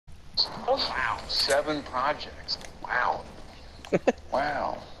Wow, 7 projects. Wow.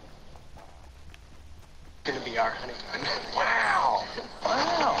 Wow. Gonna be our honeymoon. Wow.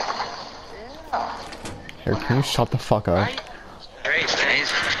 Wow. Yeah. Here, can you shut the fuck up? Right? Great,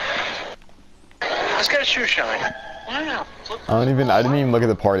 Maze. Let's get a shoe shine. Wow. I didn't even look at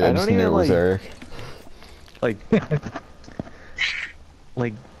the party, I just knew it was Eric. Like, I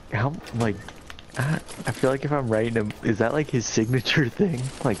feel like if I'm writing him, is that like his signature thing?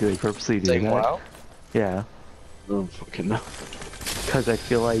 Like, do they purposely do Saying that? wow? Yeah. I don't fucking know. Because I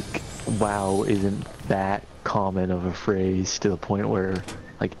feel like wow isn't that common of a phrase to the point where,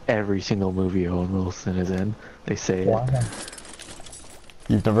 like, every single movie Owen Wilson is in, they say it.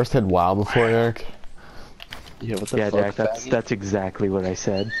 You've never said wow before, Eric? Yeah, what the Yeah, fuck, Jack, faggot? that's exactly what I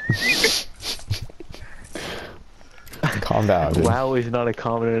said. Calm down, dude. Wow is not a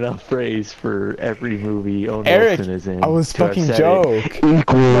common enough phrase for every movie Owen Eric, Wilson is in. I was to have fucking said joke. it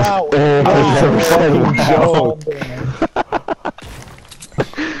equals Wow. I was a fucking joke.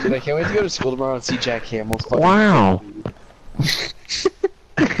 Dude, I can't wait to go to school tomorrow and see Jack Hamill. Wow.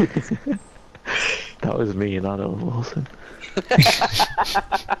 That was me, not Owen Wilson.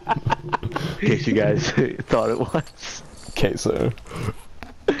 In case you guys thought it was. Okay, so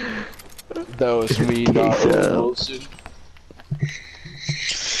That was me, not Owen Wilson.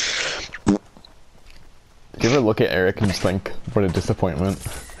 do you ever look at Eric and just think, what a disappointment?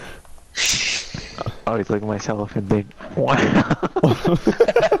 I always look at myself and think, wow.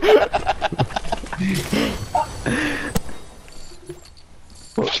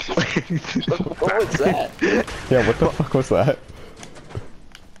 What was that? Yeah, what the fuck was that?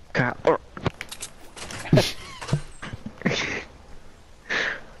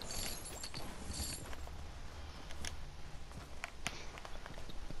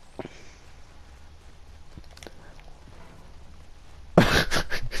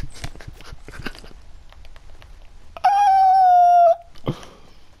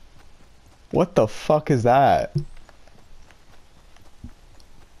 What the fuck is that?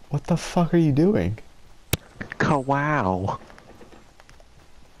 What the fuck are you doing? Wow.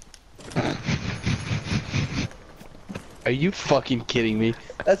 Are you fucking kidding me?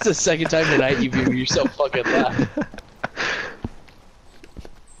 That's the second time tonight you've given yourself fucking laugh.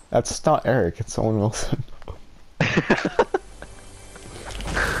 That's not Eric, it's Owen Wilson.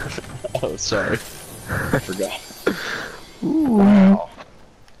 Oh, sorry. I forgot. Wow.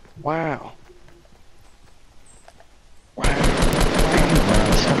 Wow.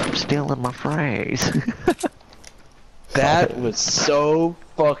 Stop stealing my phrase. That was so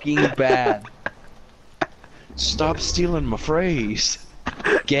fucking bad. Stop stealing my phrase.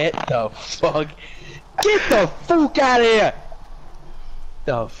 Get the fuck out of here!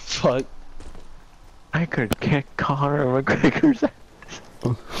 The fuck? I could kick Conor McGregor's ass.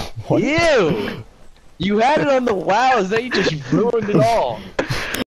 What? Ew! You had it on the wows, then you just ruined it all.